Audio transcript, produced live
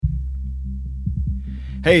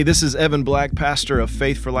Hey, this is Evan Black, pastor of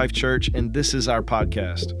Faith for Life Church, and this is our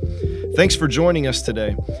podcast. Thanks for joining us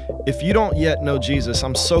today. If you don't yet know Jesus,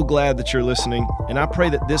 I'm so glad that you're listening, and I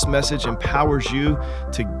pray that this message empowers you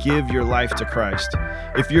to give your life to Christ.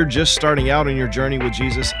 If you're just starting out on your journey with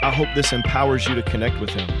Jesus, I hope this empowers you to connect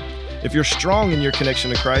with Him. If you're strong in your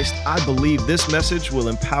connection to Christ, I believe this message will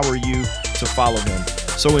empower you to follow Him.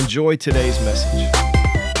 So enjoy today's message.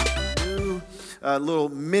 A little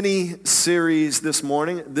mini series this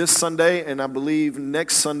morning, this Sunday, and I believe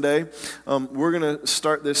next Sunday, we're going to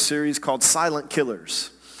start this series called Silent Killers.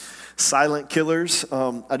 Silent Killers.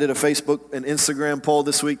 I did a Facebook and Instagram poll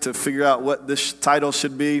this week to figure out what this title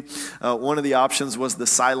should be. One of the options was The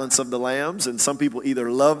Silence of the Lambs, and some people either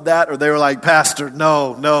loved that or they were like, Pastor,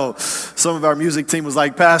 no. Some of our music team was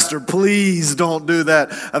like, Pastor, please don't do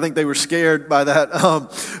that. I think they were scared by that.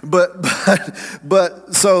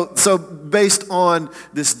 So based on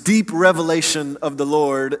this deep revelation of the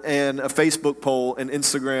Lord and a Facebook poll and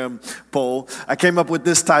Instagram poll, I came up with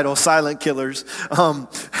this title, Silent Killers.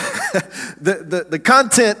 The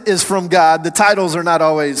content is from God. The titles are not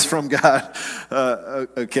always from God.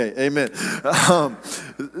 Okay, amen.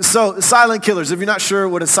 So silent killers, if you're not sure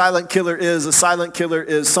what a silent killer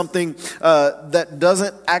is something that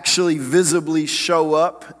doesn't actually visibly show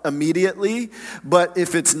up immediately, but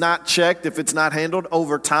if it's not checked, if it's not handled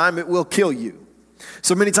over time, it will kill you.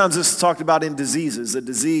 So many times this is talked about in diseases, a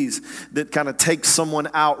disease that kind of takes someone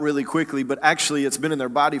out really quickly, but actually it's been in their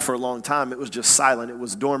body for a long time. It was just silent. It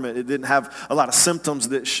was dormant. It didn't have a lot of symptoms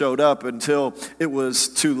that showed up until it was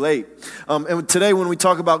too late. And today when we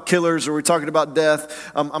talk about killers or we're talking about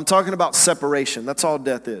death, I'm talking about separation. That's all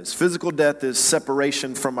death is. Physical death is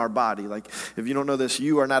separation from our body. Like if you don't know this,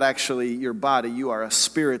 you are not actually your body. You are a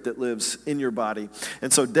spirit that lives in your body.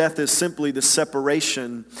 And so death is simply the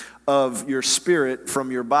separation of your spirit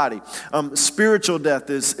from your body. Spiritual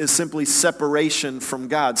death is simply separation from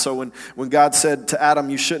God. So when God said to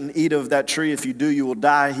Adam, you shouldn't eat of that tree. If you do, you will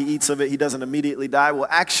die. He eats of it. He doesn't immediately die. Well,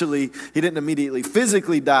 actually, he didn't immediately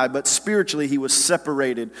physically die, but spiritually he was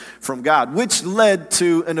separated from God, which led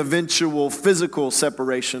to an eventual physical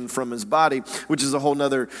separation from his body, which is a whole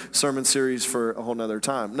nother sermon series for a whole nother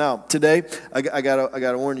time. Now, today, I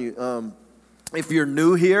gotta warn you, if you're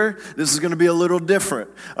new here, this is going to be a little different.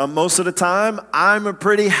 Most of the time, I'm a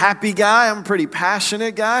pretty happy guy. I'm a pretty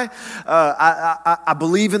passionate guy. I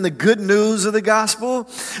believe in the good news of the gospel.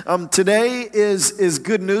 Today is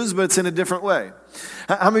good news, but it's in a different way.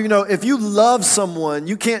 How many of you know if you love someone,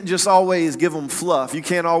 you can't just always give them fluff. You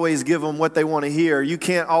can't always give them what they want to hear. You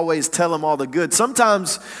can't always tell them all the good.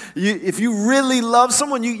 Sometimes, if you really love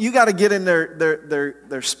someone, you got to get in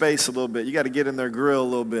their space a little bit. You got to get in their grill a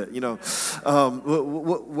little bit. You know,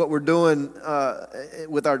 what we're doing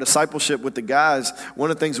with our discipleship with the guys,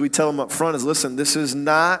 one of the things we tell them up front is, listen, this is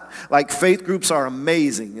not, like faith groups are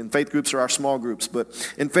amazing, and faith groups are our small groups, but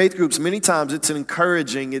in faith groups, many times it's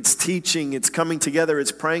encouraging, it's teaching, it's coming together,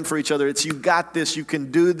 it's praying for each other, it's you got this, you can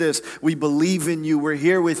do this, we believe in you, we're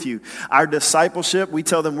here with you. Our discipleship, we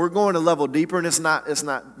tell them we're going a level deeper, and it's not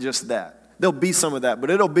just that. There'll be some of that, but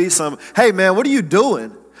it'll be some, hey man, what are you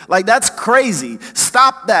doing? Like, that's crazy.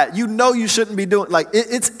 Stop that. You know you shouldn't be doing, like,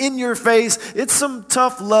 it's in your face. It's some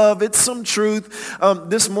tough love. It's some truth.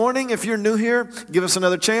 This morning, if you're new here, give us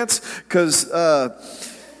another chance, because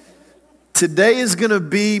today is going to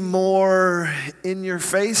be more in your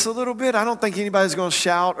face a little bit. I don't think anybody's going to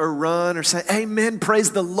shout or run or say, amen,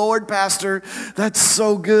 praise the Lord, Pastor. That's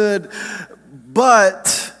so good.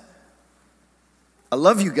 But I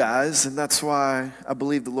love you guys, and that's why I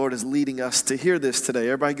believe the Lord is leading us to hear this today.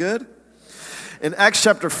 Everybody good? In Acts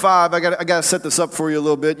chapter 5, I got to set this up for you a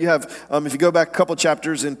little bit. You have, if you go back a couple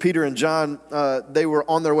chapters in Peter and John, they were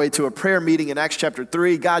on their way to a prayer meeting in Acts chapter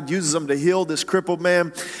 3. God uses them to heal this crippled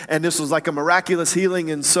man, and this was like a miraculous healing.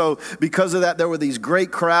 And so because of that, there were these great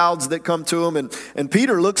crowds that come to him. And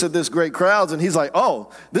Peter looks at this great crowds, and he's like,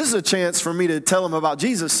 oh, this is a chance for me to tell them about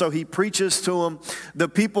Jesus. So he preaches to them. The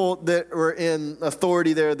people that were in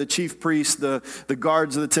authority there, the chief priests, the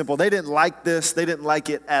guards of the temple, they didn't like this. They didn't like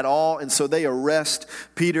it at all. And so they arrest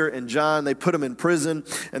Peter and John. They put them in prison.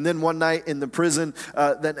 And then one night in the prison,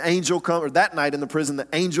 that night in the prison, the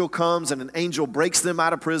angel comes, and an angel breaks them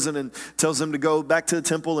out of prison and tells them to go back to the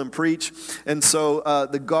temple and preach. And so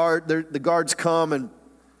the guards come, and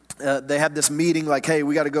they have this meeting like, hey,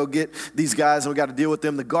 we got to go get these guys and we got to deal with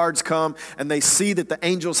them. The guards come and they see that the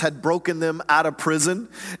angels had broken them out of prison.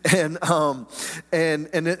 And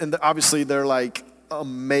obviously they're like,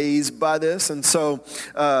 amazed by this. And so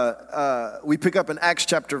we pick up in Acts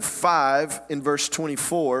chapter 5 in verse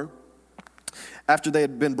 24. After they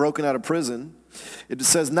had been broken out of prison, It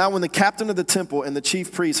says, now when the captain of the temple and the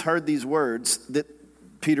chief priests heard these words, that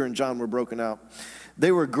Peter and John were broken out,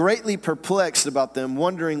 they were greatly perplexed about them,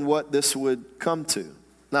 wondering what this would come to.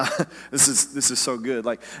 Now, this is so good.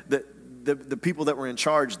 Like, the people that were in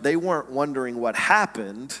charge, they weren't wondering what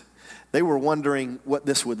happened. They were wondering what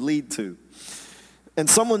this would lead to. And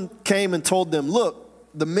someone came and told them,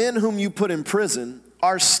 look, the men whom you put in prison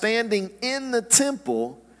are standing in the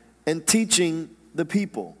temple and teaching the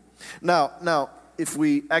people. Now, if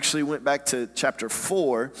we actually went back to chapter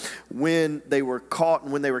 4, when they were caught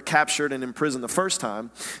and when they were captured and imprisoned the first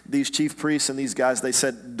time, these chief priests and these guys, they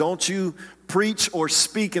said, don't you preach or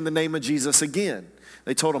speak in the name of Jesus again.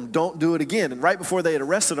 They told them, don't do it again. And right before they had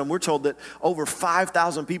arrested them, we're told that over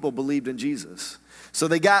 5,000 people believed in Jesus. So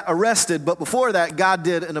they got arrested, but before that, God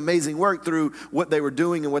did an amazing work through what they were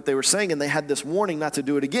doing and what they were saying, and they had this warning not to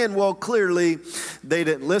do it again. Well, clearly, they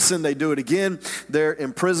didn't listen. They do it again. They're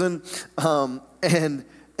in prison. And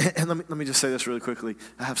let me just say this really quickly.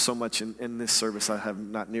 I have so much in this service. I have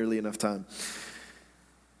not nearly enough time.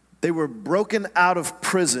 They were broken out of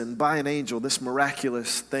prison by an angel. This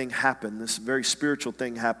miraculous thing happened. This very spiritual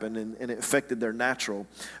thing happened, and it affected their natural.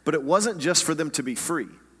 But it wasn't just for them to be free.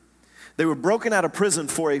 They were broken out of prison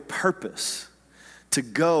for a purpose, to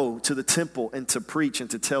go to the temple and to preach and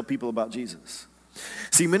to tell people about Jesus.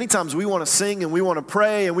 See, many times we want to sing and we want to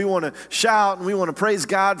pray and we want to shout and we want to praise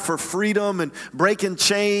God for freedom and breaking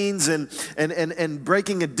chains and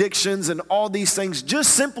breaking addictions and all these things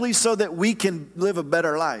just simply so that we can live a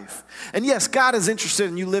better life. And yes, God is interested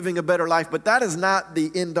in you living a better life, but that is not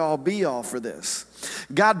the end-all be-all for this.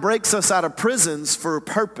 God breaks us out of prisons for a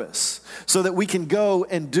purpose so that we can go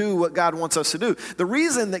and do what God wants us to do. The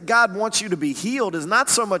reason that God wants you to be healed is not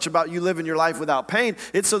so much about you living your life without pain.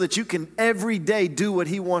 It's so that you can every day do what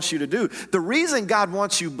He wants you to do. The reason God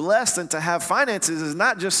wants you blessed and to have finances is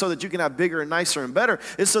not just so that you can have bigger and nicer and better.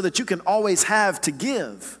 It's so that you can always have to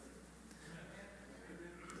give.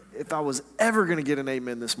 If I was ever going to get an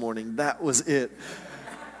amen this morning, that was it.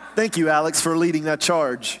 Thank you, Alex, for leading that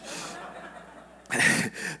charge.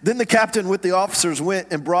 Then the captain with the officers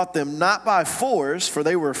went and brought them, not by force, for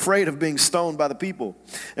they were afraid of being stoned by the people.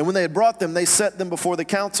 And when they had brought them, they set them before the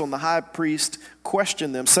council, and the high priest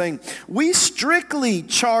questioned them, saying, we strictly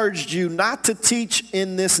charged you not to teach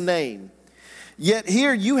in this name. Yet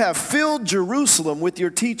here you have filled Jerusalem with your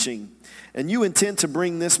teaching, and you intend to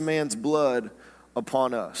bring this man's blood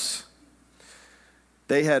upon us.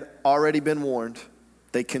 They had already been warned.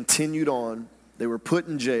 They continued on. They were put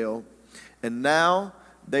in jail. And now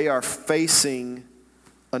they are facing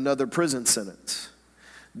another prison sentence.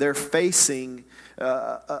 They're facing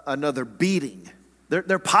another beating.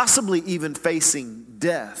 They're possibly even facing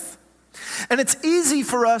death. And it's easy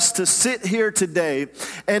for us to sit here today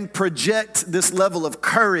and project this level of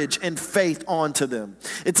courage and faith onto them.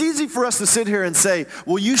 It's easy for us to sit here and say,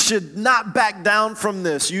 well, you should not back down from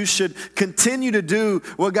this. You should continue to do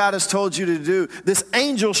what God has told you to do. This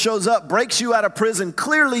angel shows up, breaks you out of prison.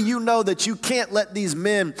 Clearly, you know that you can't let these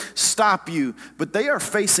men stop you, but they are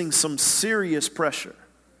facing some serious pressure.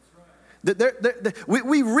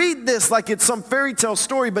 We read this like it's some fairy tale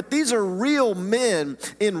story, but these are real men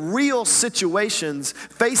in real situations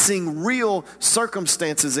facing real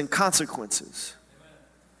circumstances and consequences.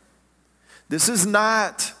 This is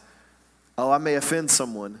not, I may offend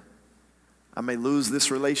someone. I may lose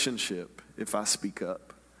this relationship if I speak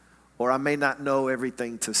up. Or I may not know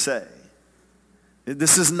everything to say.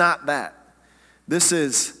 This is not that. This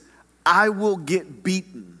is, I will get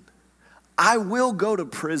beaten. I will go to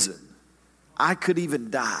prison. I could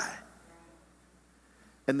even die.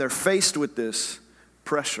 And they're faced with this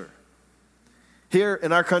pressure. Here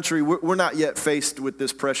in our country, we're not yet faced with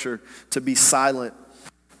this pressure to be silent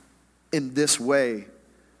in this way.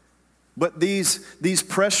 But these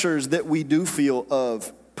pressures that we do feel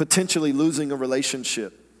of potentially losing a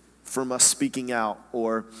relationship from us speaking out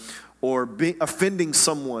or offending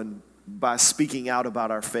someone by speaking out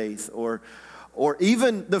about our faith or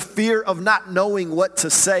even the fear of not knowing what to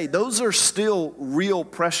say, those are still real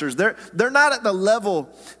pressures. They're not at the level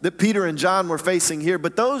that Peter and John were facing here,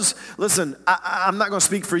 but those, listen, I'm not going to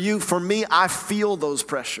speak for you. For me, I feel those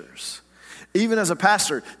pressures. Even as a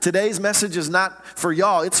pastor, today's message is not for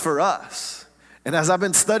y'all, it's for us. And as I've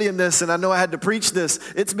been studying this, and I know I had to preach this,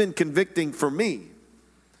 it's been convicting for me.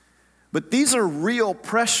 But these are real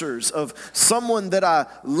pressures of someone that I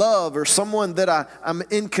love or someone that I'm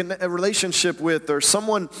in a relationship with or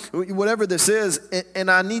someone, whatever this is,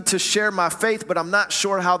 and I need to share my faith, but I'm not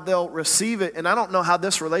sure how they'll receive it, and I don't know how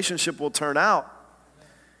this relationship will turn out.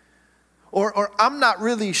 Or I'm not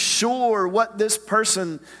really sure what this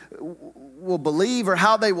person will believe or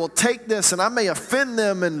how they will take this, and I may offend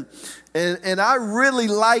them, and I really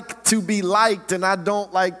like to be liked, and I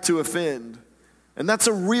don't like to offend. And that's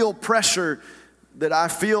a real pressure that I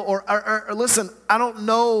feel, or listen, I don't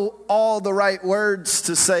know all the right words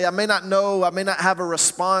to say. I may not have a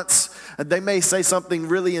response. They may say something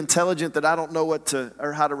really intelligent that I don't know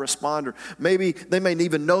or how to respond, or maybe they may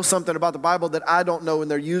even know something about the Bible that I don't know,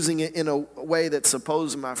 and they're using it in a way that's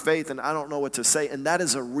opposing my faith, and I don't know what to say. And that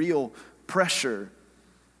is a real pressure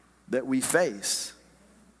that we face.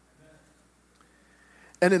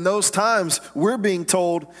 And in those times, we're being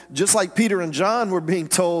told, just like Peter and John were being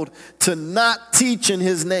told, to not teach in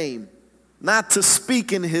his name, not to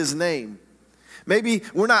speak in his name. Maybe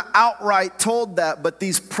we're not outright told that, but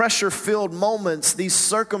these pressure-filled moments, these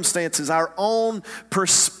circumstances, our own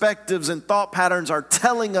perspectives and thought patterns are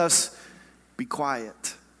telling us, be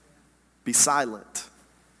quiet, be silent.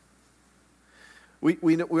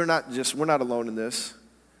 We're not alone in this.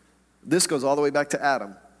 This goes all the way back to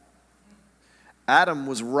Adam. Adam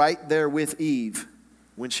was right there with Eve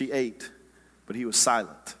when she ate, but he was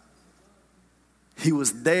silent. He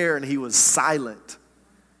was there and he was silent.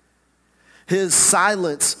 His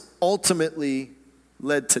silence ultimately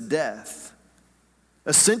led to death.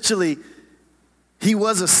 Essentially, he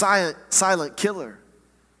was a silent killer.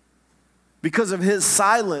 Because of his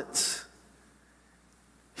silence,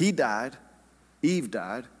 he died, Eve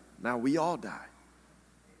died, now we all die.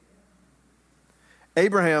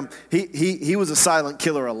 Abraham, he was a silent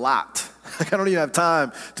killer a lot. I don't even have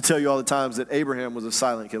time to tell you all the times that Abraham was a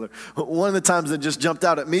silent killer. One of the times that just jumped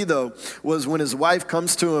out at me, though, was when his wife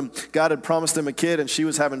comes to him. God had promised him a kid, and she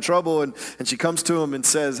was having trouble, and she comes to him and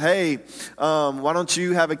says, hey, why don't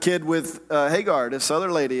you have a kid with Hagar, this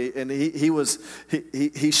other lady? And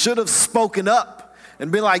he should have spoken up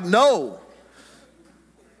and been like, no.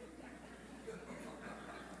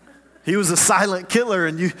 He was a silent killer,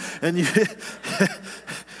 and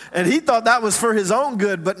and he thought that was for his own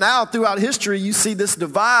good. But now, throughout history, you see this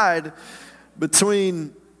divide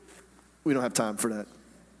between. We don't have time for that.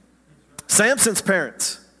 Samson's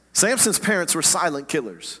parents were silent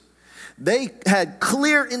killers. They had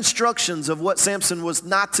clear instructions of what Samson was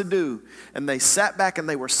not to do, and they sat back and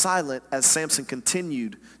they were silent as Samson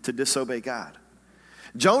continued to disobey God.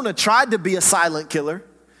 Jonah tried to be a silent killer.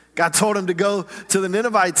 God told him to go to the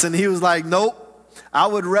Ninevites, and he was like, nope, I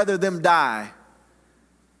would rather them die.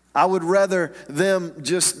 I would rather them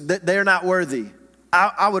they're not worthy.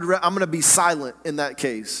 I'm going to be silent in that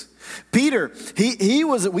case. Peter,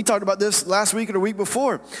 we talked about this last week or the week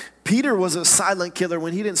before. Peter was a silent killer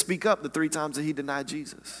when he didn't speak up the 3 times that he denied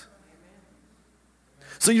Jesus.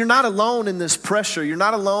 So you're not alone in this pressure. You're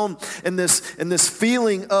not alone in this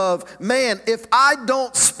feeling of, man, if I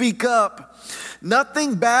don't speak up,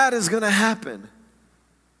 nothing bad is going to happen.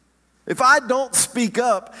 If I don't speak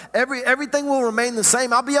up, everything will remain the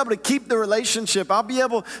same. I'll be able to keep the relationship. I'll be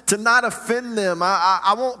able to not offend them.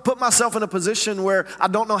 I won't put myself in a position where I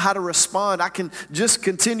don't know how to respond. I can just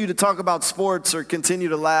continue to talk about sports, or continue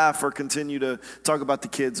to laugh, or continue to talk about the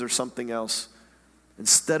kids or something else,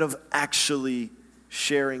 instead of actually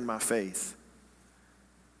sharing my faith.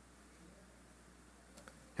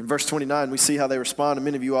 In verse 29, we see how they respond, and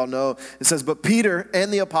many of you all know. It says, but Peter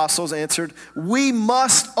and the apostles answered, we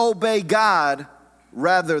must obey God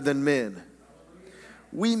rather than men.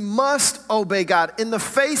 We must obey God. In the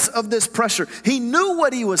face of this pressure, he knew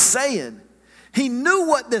what he was saying. He knew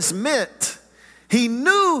what this meant. He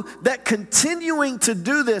knew that continuing to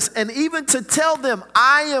do this, and even to tell them,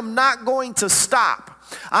 I am not going to stop.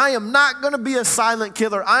 I am not going to be a silent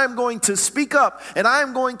killer. I am going to speak up, and I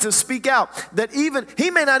am going to speak out. That even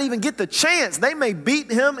he may not even get the chance. They may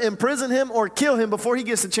beat him, imprison him, or kill him before he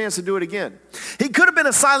gets the chance to do it again. He could have been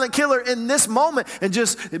a silent killer in this moment and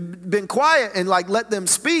just been quiet and let them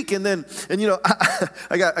speak. And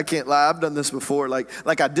I can't lie. I've done this before.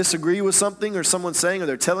 Like I disagree with something or someone's saying, or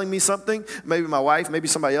they're telling me something, maybe my wife, maybe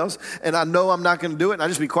somebody else, and I know I'm not going to do it, and I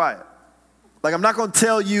just be quiet. I'm not going to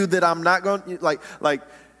tell you that I'm not going to,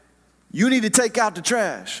 you need to take out the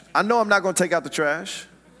trash. I know I'm not going to take out the trash.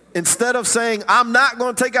 Instead of saying, I'm not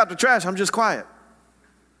going to take out the trash, I'm just quiet.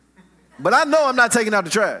 But I know I'm not taking out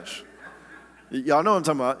the trash. Y'all know what I'm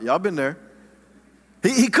talking about. Y'all been there.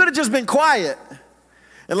 He could have just been quiet.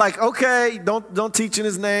 And okay, don't teach in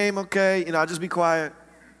his name, okay. I'll just be quiet.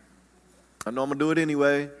 I know I'm going to do it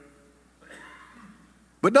anyway.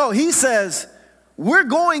 But no, he says, we're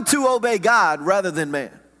going to obey God rather than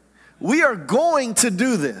man. We are going to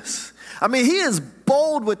do this. I mean, he is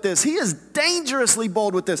bold with this. He is dangerously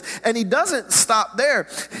bold with this. And he doesn't stop there.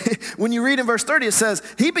 When you read in verse 30, it says,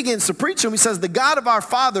 he begins to preach to him. He says, the God of our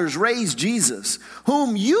fathers raised Jesus,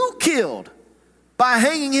 whom you killed by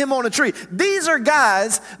hanging him on a tree. These are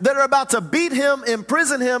guys that are about to beat him,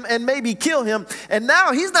 imprison him, and maybe kill him. And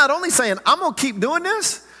now he's not only saying, I'm going to keep doing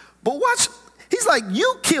this, but watch, he's like,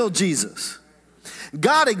 you killed Jesus.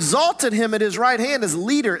 God exalted him at his right hand as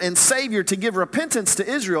leader and savior to give repentance to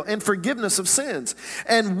Israel and forgiveness of sins.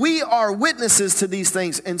 And we are witnesses to these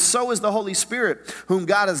things, and so is the Holy Spirit, whom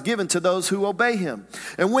God has given to those who obey him.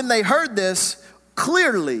 And when they heard this,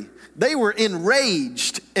 clearly they were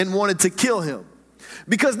enraged and wanted to kill him.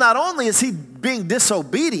 Because not only is he being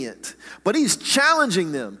disobedient, but he's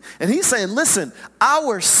challenging them. And he's saying, listen,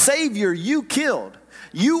 our Savior you killed.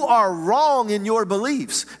 You are wrong in your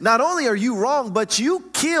beliefs. Not only are you wrong, but you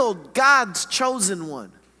killed God's chosen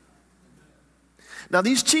one. Now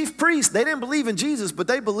these chief priests, they didn't believe in Jesus, but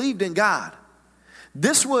they believed in God.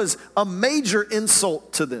 This was a major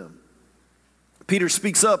insult to them. Peter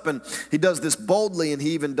speaks up and he does this boldly and he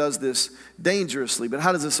even does this dangerously. But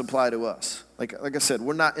how does this apply to us? Like I said,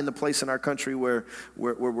 we're not in the place in our country where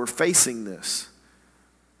we're facing this.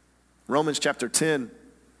 Romans chapter 10,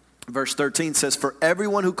 verse 13 says, for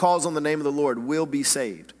everyone who calls on the name of the Lord will be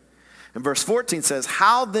saved. And verse 14 says,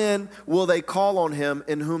 how then will they call on him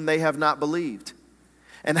in whom they have not believed?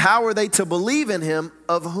 And how are they to believe in him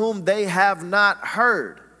of whom they have not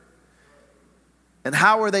heard? And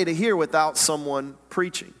how are they to hear without someone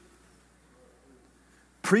preaching?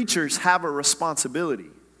 Preachers have a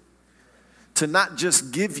responsibility to not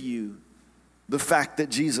just give you the fact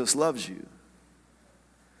that Jesus loves you,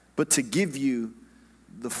 but to give you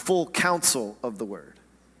the full counsel of the word.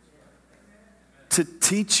 To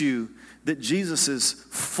teach you that Jesus is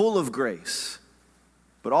full of grace,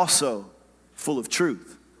 but also full of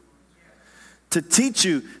truth. To teach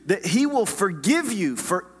you that he will forgive you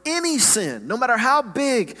for any sin, no matter how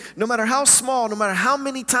big, no matter how small, no matter how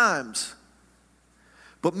many times.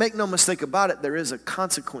 But make no mistake about it, there is a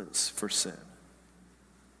consequence for sin.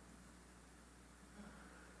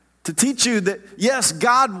 To teach you that, yes,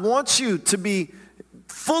 God wants you to be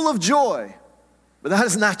full of joy, but that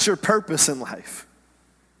is not your purpose in life.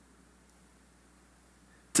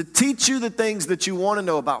 To teach you the things that you want to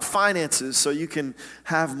know about finances so you can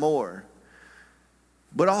have more,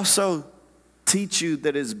 but also teach you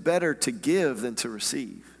that it's better to give than to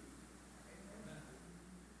receive.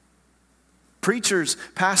 Preachers,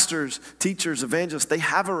 pastors, teachers, evangelists, they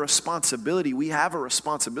have a responsibility. We have a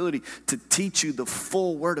responsibility to teach you the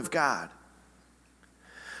full Word of God.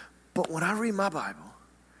 But when I read my Bible,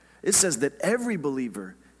 it says that every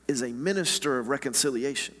believer is a minister of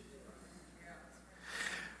reconciliation.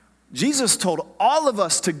 Jesus told all of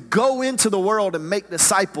us to go into the world and make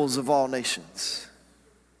disciples of all nations.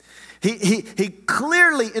 He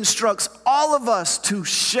clearly instructs all of us to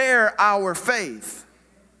share our faith.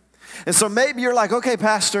 And so maybe you're like, okay,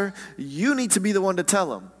 pastor, you need to be the one to tell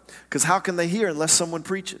them. Because how can they hear unless someone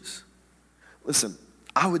preaches? Listen,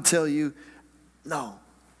 I would tell you, no,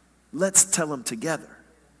 let's tell them together.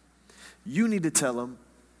 You need to tell them.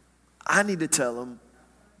 I need to tell them.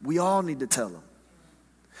 We all need to tell them.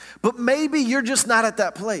 But maybe you're just not at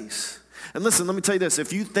that place. And listen, let me tell you this.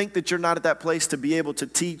 If you think that you're not at that place to be able to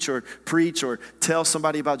teach or preach or tell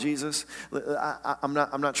somebody about Jesus, I'm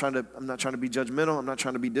not trying to be judgmental. I'm not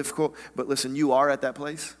trying to be difficult. But listen, you are at that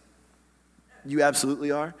place. You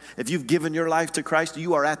absolutely are. If you've given your life to Christ,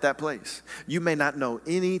 you are at that place. You may not know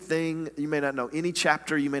anything. You may not know any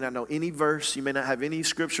chapter. You may not know any verse. You may not have any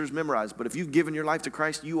scriptures memorized. But if you've given your life to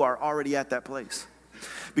Christ, you are already at that place.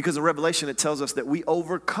 Because in Revelation, it tells us that we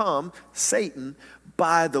overcome Satan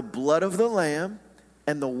by the blood of the Lamb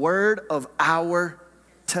and the word of our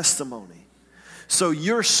testimony. So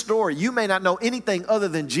your story, you may not know anything other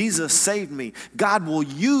than Jesus saved me. God will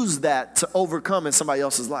use that to overcome in somebody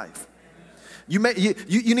else's life. You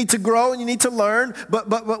need to grow and you need to learn, but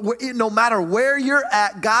no matter where you're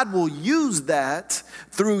at, God will use that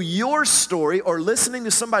through your story or listening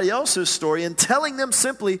to somebody else's story and telling them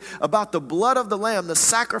simply about the blood of the Lamb, the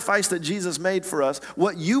sacrifice that Jesus made for us,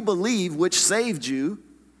 what you believe, which saved you.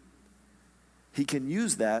 He can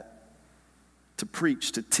use that to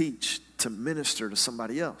preach, to teach, to minister to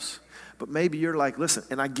somebody else. But maybe you're like, listen,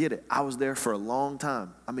 and I get it. I was there for a long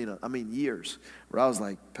time. I mean years, where I was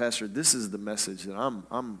like, Pastor, this is the message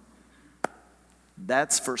that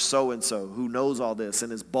that's for so-and-so who knows all this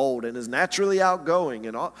and is bold and is naturally outgoing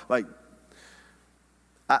and all. Like,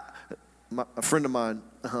 a friend of mine,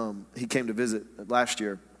 he came to visit last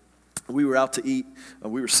year. We were out to eat.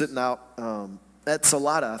 We were sitting out at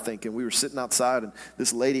Salata, I think, and we were sitting outside, and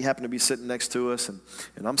this lady happened to be sitting next to us, and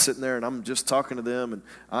I'm sitting there, and I'm just talking to them, and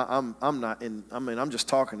I'm just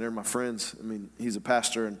talking. They're my friends. I mean, he's a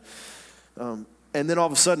pastor, and then all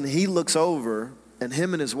of a sudden he looks over, and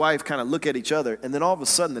him and his wife kind of look at each other, and then all of a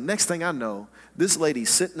sudden, the next thing I know, this lady's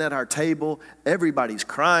sitting at our table. Everybody's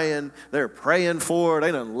crying. They're praying for her.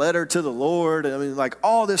 They done led her to the Lord. I mean, like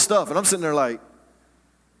all this stuff, and I'm sitting there like.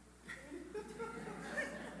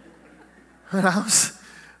 And I was,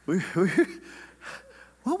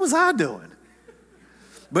 what was I doing?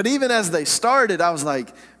 But even as they started, I was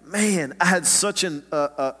like, man, I had such an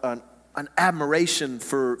admiration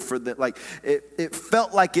for the, like, it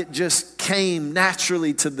felt like it just came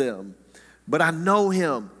naturally to them. But I know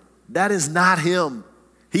him. That is not him.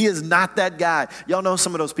 He is not that guy. Y'all know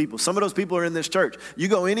some of those people. Some of those people are in this church. You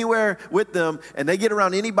go anywhere with them, and they get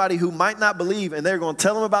around anybody who might not believe, and they're going to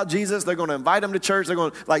tell them about Jesus. They're going to invite them to church.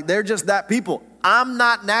 They're just that people. I'm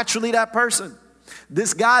not naturally that person.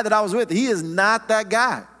 This guy that I was with, he is not that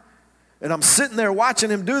guy. And I'm sitting there watching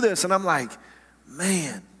him do this, and I'm like,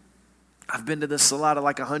 man, I've been to this Salata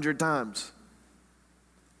like 100 times.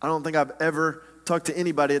 I don't think I've ever talked to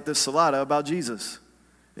anybody at this Salata about Jesus.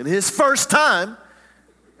 And his first time,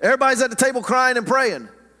 everybody's at the table crying and praying.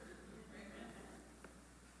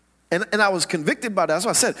 And I was convicted by that. That's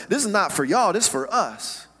why I said, this is not for y'all, this is for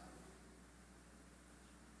us.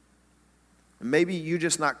 And maybe you're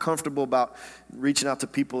just not comfortable about reaching out to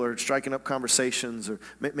people or striking up conversations, or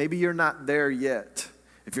maybe you're not there yet.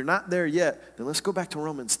 If you're not there yet, then let's go back to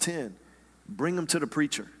Romans 10. Bring them to the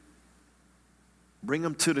preacher. Bring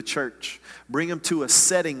them to the church. Bring them to a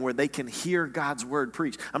setting where they can hear God's word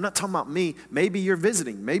preached. I'm not talking about me. Maybe you're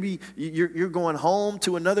visiting. Maybe you're going home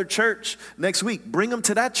to another church next week. Bring them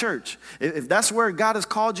to that church. If that's where God has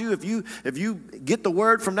called you, if you get the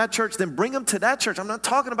word from that church, then bring them to that church. I'm not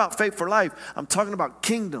talking about Faith for Life. I'm talking about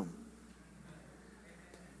kingdom.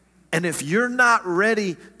 And if you're not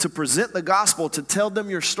ready to present the gospel, to tell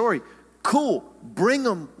them your story, cool. Bring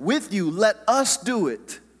them with you. Let us do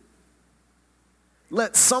it.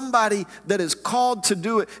 Let somebody that is called to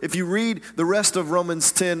do it. If you read the rest of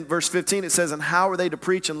Romans 10, verse 15, it says, and how are they to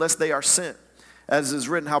preach unless they are sent? As is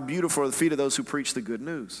written, how beautiful are the feet of those who preach the good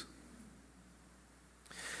news.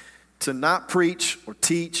 To not preach or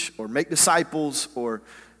teach or make disciples or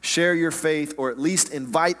share your faith or at least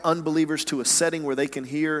invite unbelievers to a setting where they can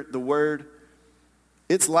hear the word,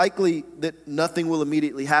 it's likely that nothing will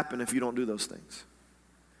immediately happen if you don't do those things.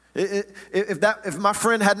 If my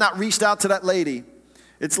friend had not reached out to that lady,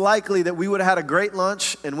 it's likely that we would have had a great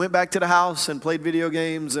lunch and went back to the house and played video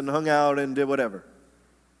games and hung out and did whatever.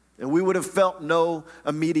 And we would have felt no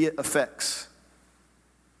immediate effects.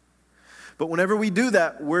 But whenever we do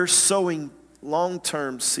that, we're sowing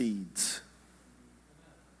long-term seeds.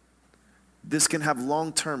 This can have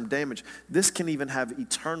long-term damage. This can even have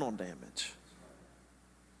eternal damage.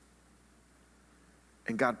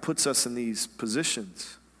 And God puts us in these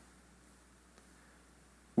positions.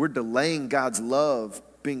 We're delaying God's love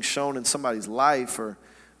being shown in somebody's life, or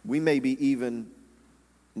we may be even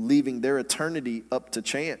leaving their eternity up to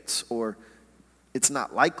chance, or it's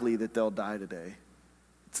not likely that they'll die today.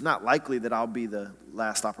 It's not likely that I'll be the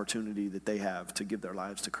last opportunity that they have to give their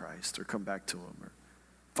lives to Christ or come back to Him or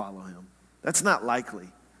follow Him. That's not likely.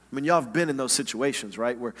 I mean, y'all have been in those situations,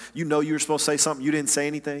 right, where you know you were supposed to say something, you didn't say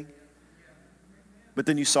anything, but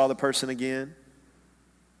then you saw the person again.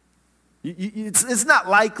 It's not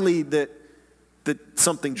likely that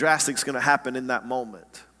something drastic is going to happen in that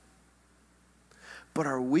moment. But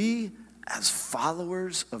are we, as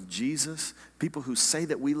followers of Jesus, people who say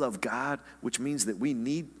that we love God, which means that we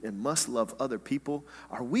need and must love other people,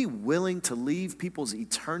 are we willing to leave people's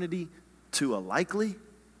eternity to a likely?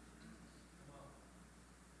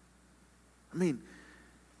 I mean,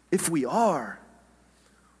 if we are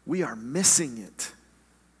missing it.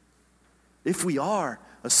 If we are,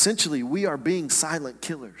 essentially, we are being silent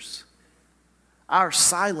killers. Our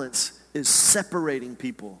silence is separating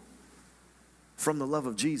people from the love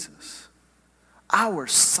of Jesus. Our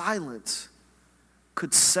silence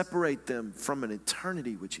could separate them from an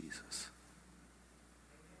eternity with Jesus.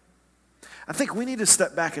 I think we need to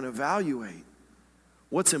step back and evaluate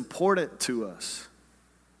what's important to us,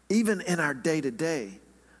 even in our day-to-day.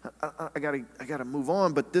 I gotta move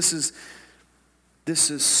on, but this is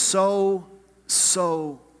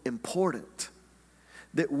so important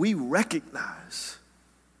that we recognize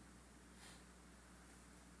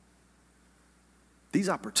these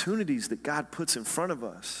opportunities that God puts in front of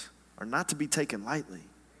us are not to be taken lightly.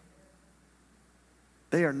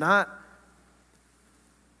 They are not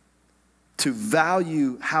to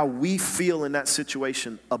value how we feel in that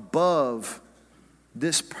situation above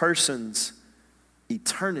this person's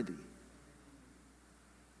eternity.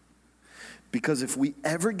 Because if we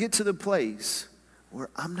ever get to the place where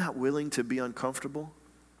I'm not willing to be uncomfortable,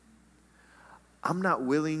 I'm not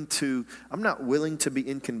willing to be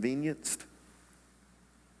inconvenienced,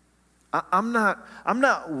 I'm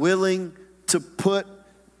not willing to put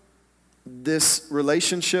this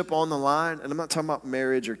relationship on the line, and I'm not talking about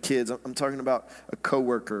marriage or kids. I'm talking about a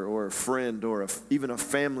coworker or a friend or even a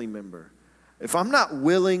family member. If I'm not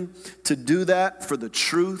willing to do that for the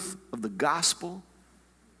truth of the gospel,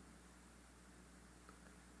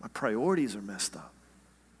 my priorities are messed up.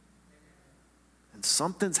 And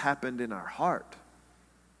something's happened in our heart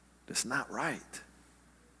that's not right.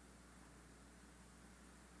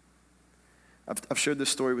 I've shared this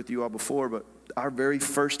story with you all before, but our very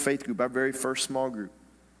first faith group, our very first small group,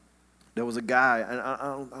 there was a guy, and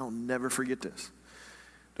I'll never forget this.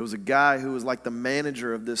 There was a guy who was like the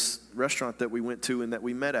manager of this restaurant that we went to and that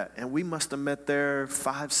we met at. And we must have met there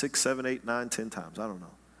 5, 6, 7, 8, 9, 10 times. I don't know.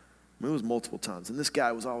 I mean, it was multiple times. And this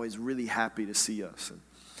guy was always really happy to see us. And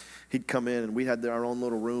he'd come in, and we had our own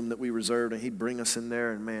little room that we reserved, and he'd bring us in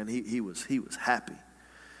there, and man, he was happy.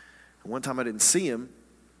 And one time I didn't see him,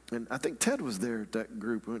 and I think Ted was there at that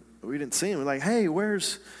group. We didn't see him. We're like, hey,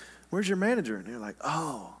 where's your manager? And they're like,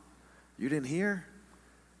 oh, you didn't hear?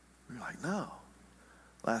 We were like, no.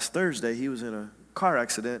 Last Thursday, he was in a car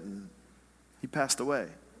accident, and he passed away.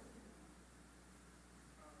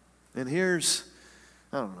 And here's,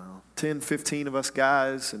 I don't know, 10, 15 of us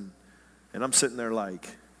guys, and I'm sitting there like,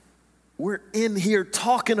 we're in here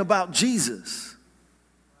talking about Jesus.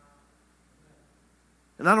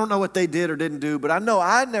 And I don't know what they did or didn't do, but I know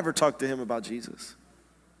I never talked to him about Jesus.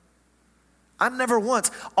 I never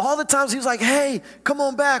once. All the times he was like, hey, come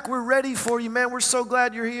on back. We're ready for you, man. We're so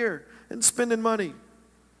glad you're here and spending money.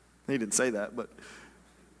 He didn't say that, but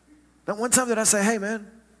not one time did I say, hey, man,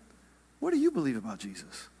 what do you believe about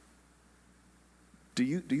Jesus? Do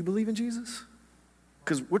you believe in Jesus?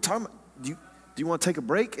 Because we're talking about, do you want to take a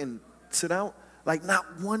break and sit out? Like,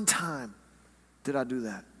 not one time did I do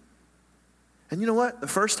that. And you know what? The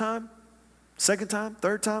first time, second time,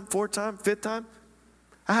 third time, fourth time, fifth time,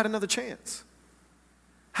 I had another chance.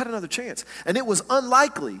 And it was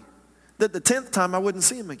unlikely that the 10th time I wouldn't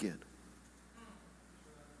see him again.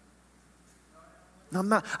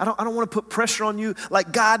 Now, I don't want to put pressure on you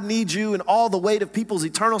like God needs you and all the weight of people's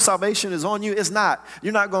eternal salvation is on you. It's not.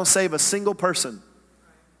 You're not going to save a single person.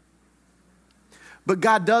 But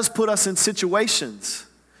God does put us in situations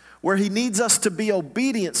where he needs us to be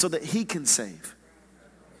obedient so that he can save,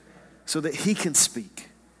 so that he can speak.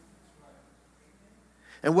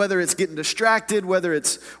 And whether it's getting distracted, whether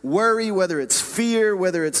it's worry, whether it's fear,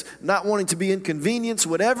 whether it's not wanting to be inconvenienced,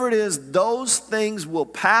 whatever it is, those things will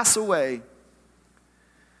pass away.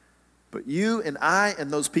 But you and I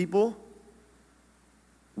and those people,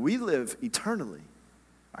 we live eternally.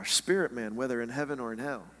 Our spirit man, whether in heaven or in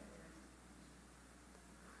hell.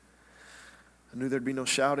 I knew there'd be no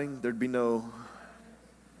shouting, there'd be no...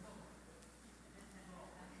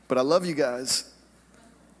 But I love you guys.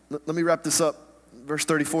 Let me wrap this up. Verse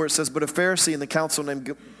 34, it says, but a Pharisee in the council named...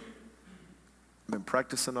 I've been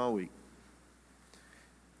practicing all week.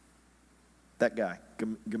 That guy.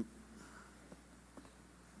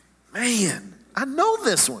 Man, I know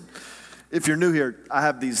this one. If you're new here, I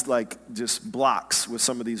have these like just blocks with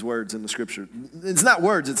some of these words in the scripture. It's not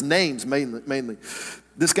words, it's names mainly.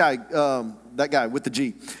 This guy, that guy with the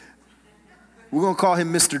G. We're going to call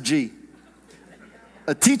him Mr. G.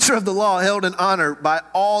 A teacher of the law held in honor by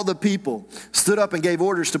all the people, stood up and gave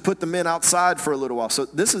orders to put the men outside for a little while. So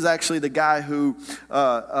this is actually the guy who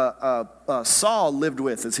Saul lived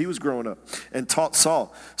with as he was growing up and taught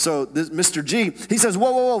Saul. So this Mr. G, he says,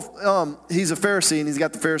 whoa. He's a Pharisee and he's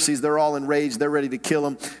got the Pharisees. They're all enraged. They're ready to kill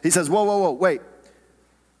him. He says, whoa, wait.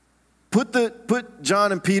 Put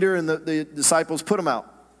John and Peter and the disciples, put them out.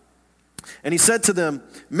 And he said to them,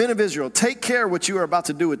 men of Israel, take care what you are about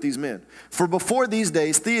to do with these men. For before these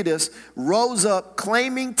days, Theudas rose up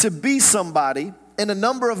claiming to be somebody, and a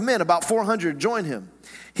number of men, about 400, joined him.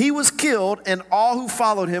 He was killed, and all who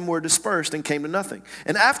followed him were dispersed and came to nothing.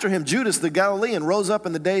 And after him, Judas the Galilean rose up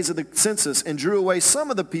in the days of the census and drew away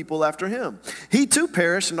some of the people after him. He too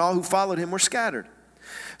perished, and all who followed him were scattered.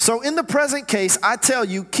 So in the present case, I tell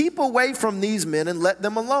you, keep away from these men and let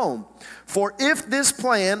them alone. For if this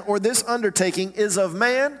plan or this undertaking is of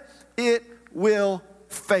man, it will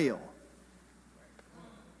fail.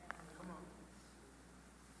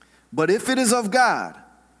 But if it is of God,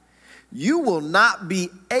 you will not be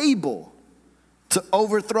able to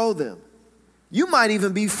overthrow them. You might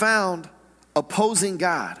even be found opposing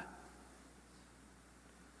God.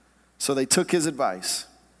 So they took his advice.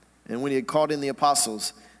 And when he had called in the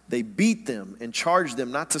apostles, they beat them and charged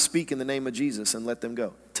them not to speak in the name of Jesus and let them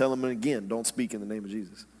go. Tell them again, don't speak in the name of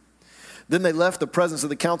Jesus. Then they left the presence of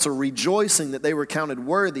the council, rejoicing that they were counted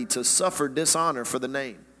worthy to suffer dishonor for the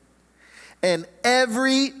name. And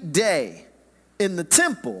every day in the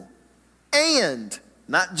temple, and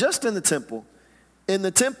not just in the temple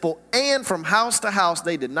and from house to house,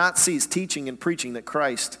 they did not cease teaching and preaching that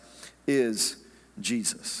Christ is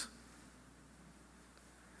Jesus.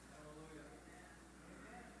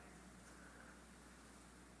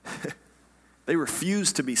 They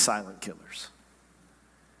refused to be silent killers.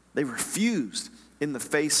 They refused in the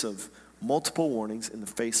face of multiple warnings, in the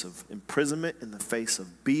face of imprisonment, in the face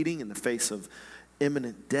of beating, in the face of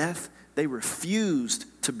imminent death. They refused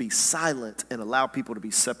to be silent and allow people to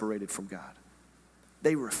be separated from God.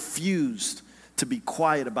 They refused to be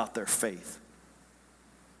quiet about their faith.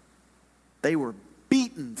 They were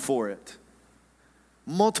beaten for it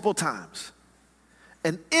multiple times.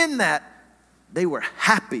 And in that, they were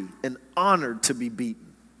happy and honored to be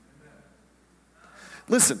beaten.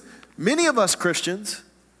 Listen, many of us Christians,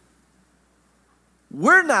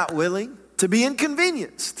 we're not willing to be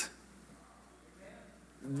inconvenienced.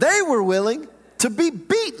 They were willing to be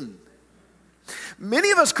beaten.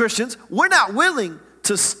 Many of us Christians, we're not willing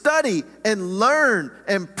to study and learn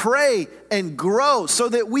and pray and grow so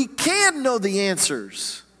that we can know the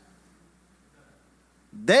answers.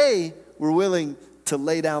 They were willing to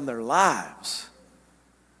lay down their lives.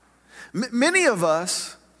 Many of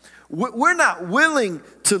us, we're not willing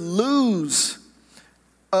to lose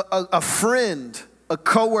a friend, a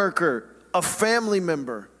coworker, a family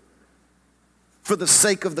member for the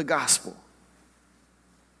sake of the gospel.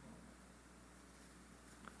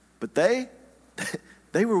 But they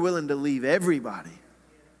were willing to leave everybody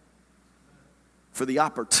for the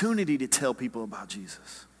opportunity to tell people about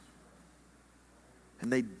Jesus.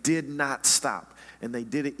 And they did not stop. And they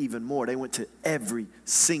did it even more. They went to every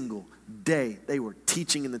single day. They were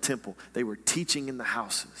teaching in the temple. They were teaching in the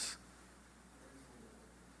houses.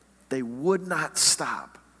 They would not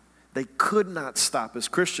stop. They could not stop. As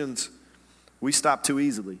Christians, we stop too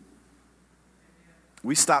easily.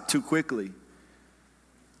 We stop too quickly.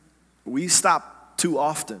 We stop too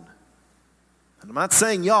often. And I'm not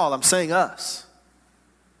saying y'all, I'm saying us.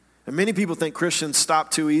 And many people think Christians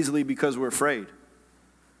stop too easily because we're afraid.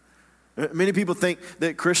 Many people think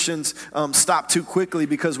that Christians stop too quickly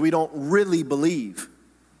because we don't really believe.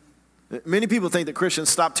 Many people think that Christians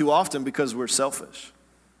stop too often because we're selfish.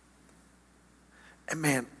 And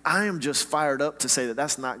man, I am just fired up to say that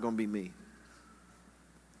that's not going to be me.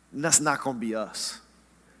 And that's not going to be us.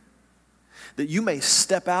 That you may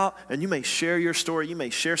step out and you may share your story, you may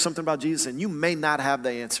share something about Jesus, and you may not have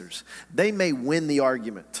the answers. They may win the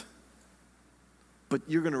argument. But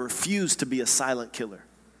you're going to refuse to be a silent killer.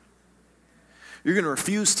 You're going to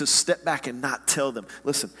refuse to step back and not tell them.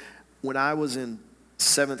 Listen, when I was in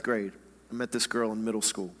 7th grade, I met this girl in middle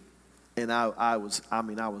school. And I was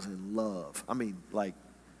in love. I mean, like,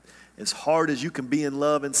 as hard as you can be in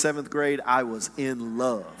love in 7th grade, I was in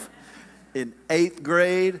love. In 8th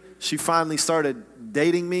grade, she finally started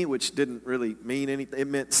dating me, which didn't really mean anything. It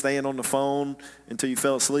meant staying on the phone until you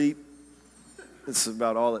fell asleep. This is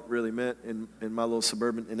about all it really meant in my little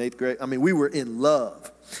suburban in 8th grade. I mean, we were in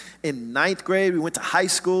love. In 9th grade, we went to high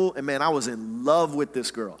school, and man, I was in love with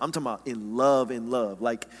this girl. I'm talking about in love,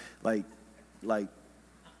 like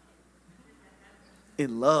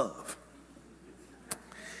in love.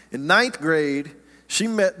 In 9th grade, she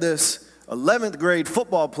met this 11th grade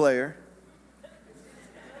football player.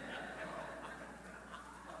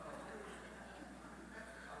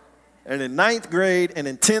 And in 9th grade, and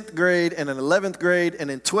in 10th grade, and in 11th grade,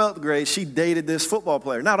 and in 12th grade, she dated this football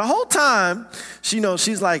player. Now, the whole time,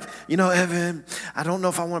 she's like, Evan, I don't know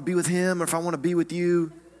if I want to be with him or if I want to be with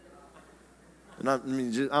you. And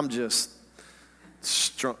I'm just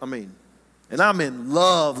strong. And I'm in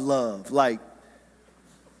love. Like,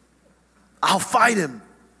 I'll fight him.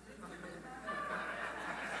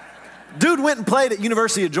 Dude went and played at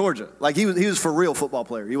University of Georgia. Like, he was for real football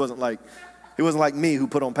player. He wasn't like me who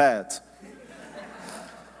put on pads.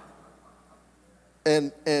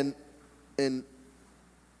 And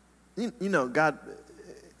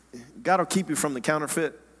God will keep you from the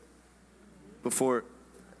counterfeit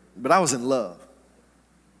but I was in love.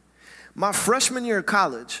 My freshman year of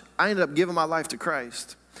college, I ended up giving my life to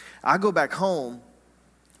Christ. I go back home,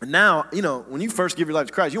 and now, when you first give your life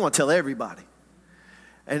to Christ, you want to tell everybody.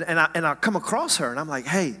 And I come across her, and I'm like,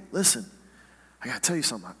 hey, listen, I got to tell you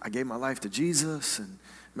something. I gave my life to Jesus, and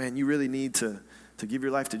man, you really need to give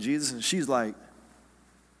your life to Jesus. And she's like,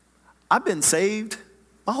 I've been saved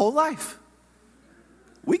my whole life.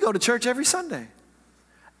 We go to church every Sunday.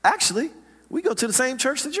 Actually, we go to the same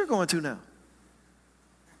church that you're going to now.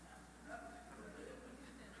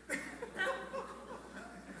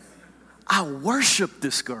 I worship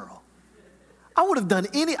this girl. I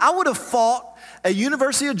would have fought a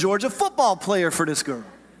University of Georgia football player for this girl.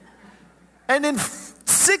 And in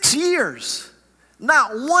 6 years,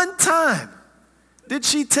 not one time did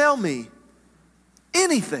she tell me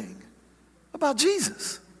anything about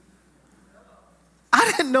Jesus.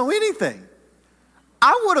 I didn't know anything.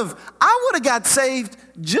 I would have got saved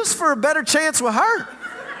just for a better chance with her.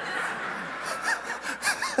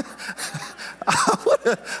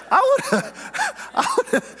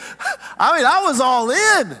 I was all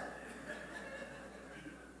in.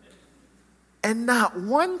 And not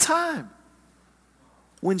one time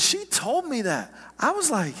when she told me that, I was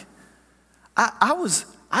like,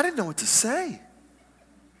 I didn't know what to say.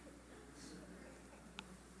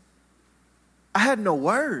 I had no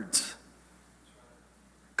words.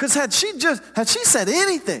 Because had she said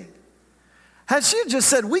anything, had she just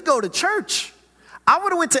said, we go to church, I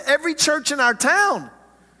would have went to every church in our town.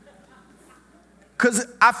 Because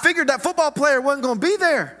I figured that football player wasn't going to be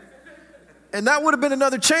there. And that would have been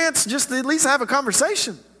another chance just to at least have a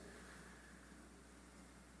conversation.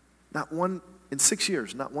 Not one, in 6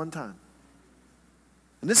 years, not one time.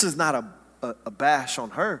 And this is not a bash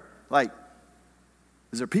on her. Like,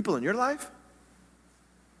 is there people in your life?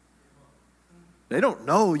 They don't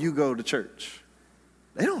know you go to church.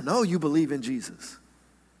 They don't know you believe in Jesus.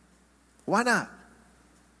 Why not?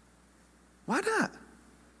 Why not?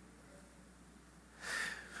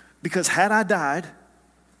 Because had I died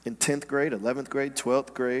in 10th grade, 11th grade,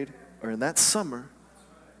 12th grade, or in that summer,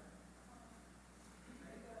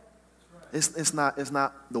 it's not,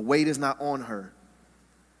 the weight is not on her.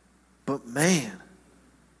 But man,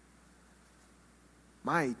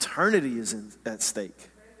 my eternity is at stake.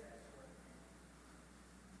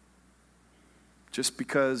 Just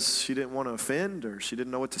because she didn't want to offend or she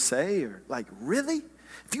didn't know what to say, or like, really?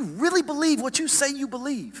 If you really believe what you say you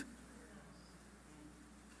believe,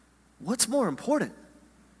 what's more important?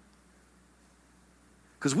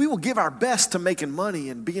 Because we will give our best to making money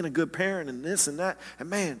and being a good parent and this and that. And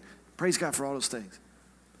man, praise God for all those things.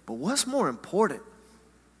 But what's more important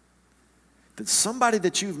than somebody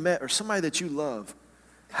that you've met or somebody that you love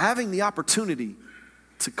having the opportunity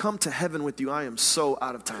to come to heaven with you? I am so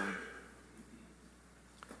out of time.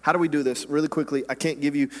 How do we do this? Really quickly, I can't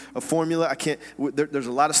give you a formula. There's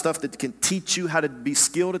a lot of stuff that can teach you how to be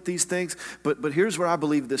skilled at these things. But here's where I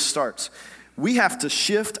believe this starts. We have to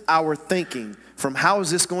shift our thinking from how is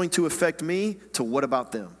this going to affect me to what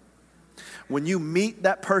about them? When you meet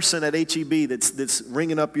that person at HEB that's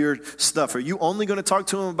ringing up your stuff, are you only going to talk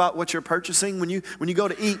to them about what you're purchasing? When you go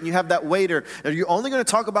to eat and you have that waiter, are you only going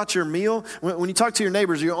to talk about your meal? When you talk to your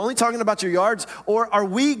neighbors, are you only talking about your yards? Or are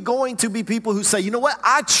we going to be people who say, you know what,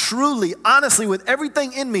 I truly, honestly, with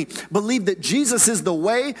everything in me, believe that Jesus is the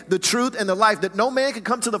way, the truth, and the life, that no man can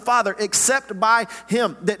come to the Father except by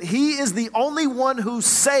him, that he is the only one who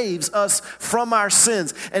saves us from our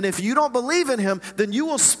sins. And if you don't believe in him, then you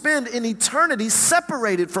will spend an eternity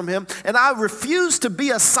separated from him, and I refuse to be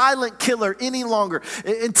a silent killer any longer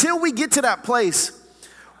until we get to that place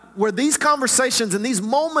where these conversations and these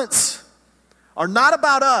moments are not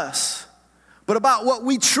about us, but about what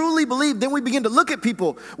we truly believe. Then we begin to look at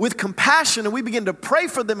people with compassion, and we begin to pray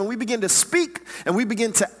for them, and we begin to speak, and we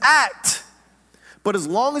begin to act. But as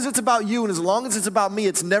long as it's about you and as long as it's about me,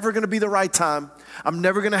 it's never going to be the right time. I'm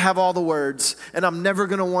never going to have all the words, and I'm never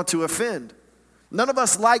going to want to offend. None of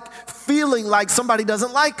us like feeling like somebody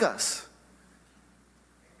doesn't like us.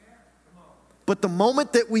 But the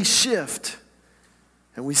moment that we shift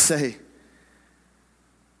and we say,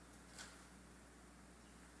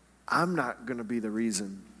 I'm not going to be the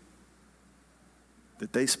reason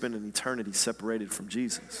that they spend an eternity separated from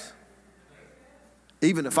Jesus.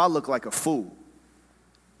 Even if I look like a fool.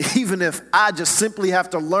 Even if I just simply have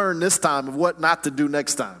to learn this time of what not to do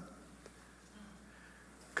next time.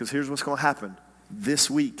 Because here's what's going to happen. This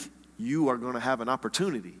week, you are going to have an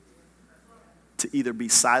opportunity to either be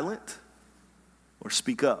silent or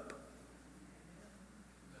speak up.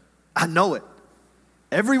 I know it.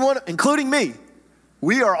 Everyone, including me,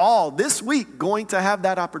 we are all this week going to have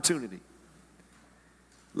that opportunity.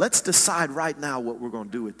 Let's decide right now what we're going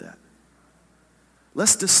to do with that.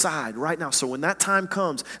 Let's decide right now so when that time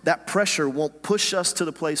comes, that pressure won't push us to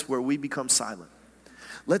the place where we become silent.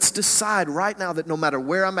 Let's decide right now that no matter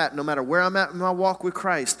where I'm at in my walk with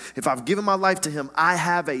Christ, if I've given my life to him, I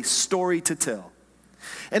have a story to tell.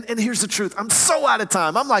 And here's the truth. I'm so out of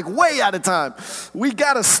time. I'm like way out of time. We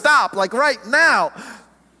got to stop like right now.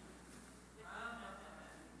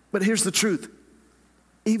 But here's the truth.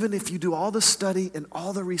 Even if you do all the study and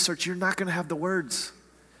all the research, you're not going to have the words.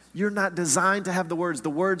 You're not designed to have the words. The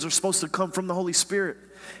words are supposed to come from the Holy Spirit.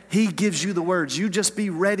 He gives you the words. You just be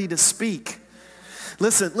ready to speak.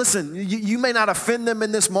 Listen, you may not offend them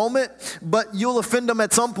in this moment, but you'll offend them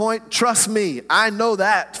at some point. Trust me, I know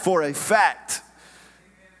that for a fact.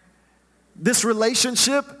 This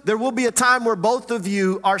relationship, there will be a time where both of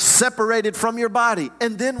you are separated from your body.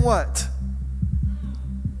 And then what?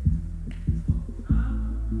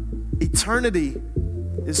 Eternity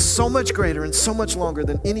is so much greater and so much longer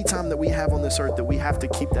than any time that we have on this earth that we have to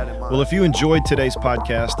keep that in mind. Well, if you enjoyed today's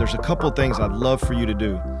podcast, there's a couple things I'd love for you to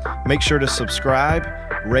do. Make sure to subscribe,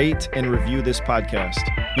 rate, and review this podcast.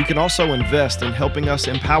 You can also invest in helping us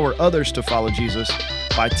empower others to follow Jesus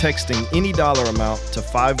by texting any dollar amount to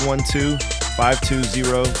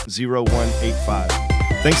 512-520-0185.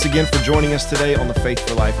 Thanks again for joining us today on the Faith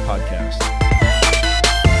for Life podcast.